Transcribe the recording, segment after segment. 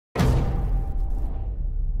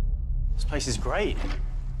Place is great.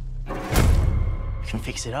 We can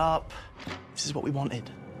fix it up. This is what we wanted.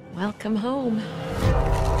 Welcome home.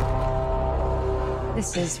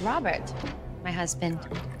 This is Robert, my husband.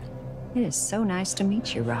 It is so nice to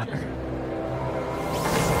meet you, Robert.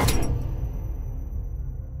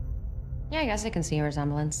 Yeah, I guess I can see a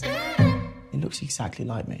resemblance. He looks exactly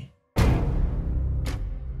like me.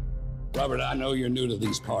 Robert, I know you're new to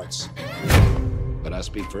these parts, but I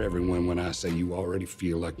speak for everyone when I say you already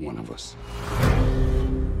feel like one of us.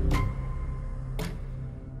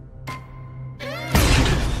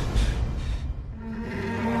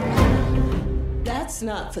 That's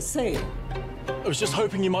not for sale. I was just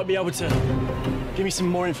hoping you might be able to give me some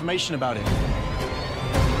more information about it.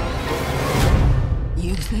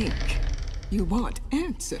 You think you want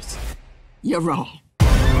answers? You're wrong.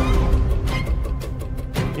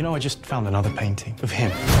 You know, I just found another painting of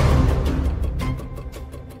him.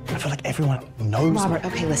 I feel like everyone knows. Robert,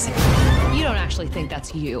 okay, listen. You don't actually think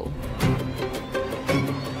that's you.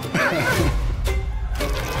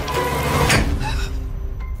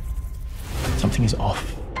 Something is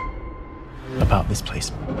off about this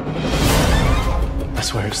place. I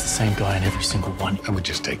swear it's the same guy in every single one. I would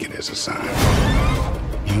just take it as a sign.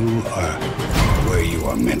 You are where you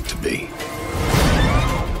are meant to be.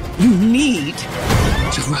 You need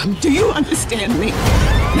to run. Do you understand me?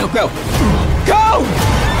 Now go. Go!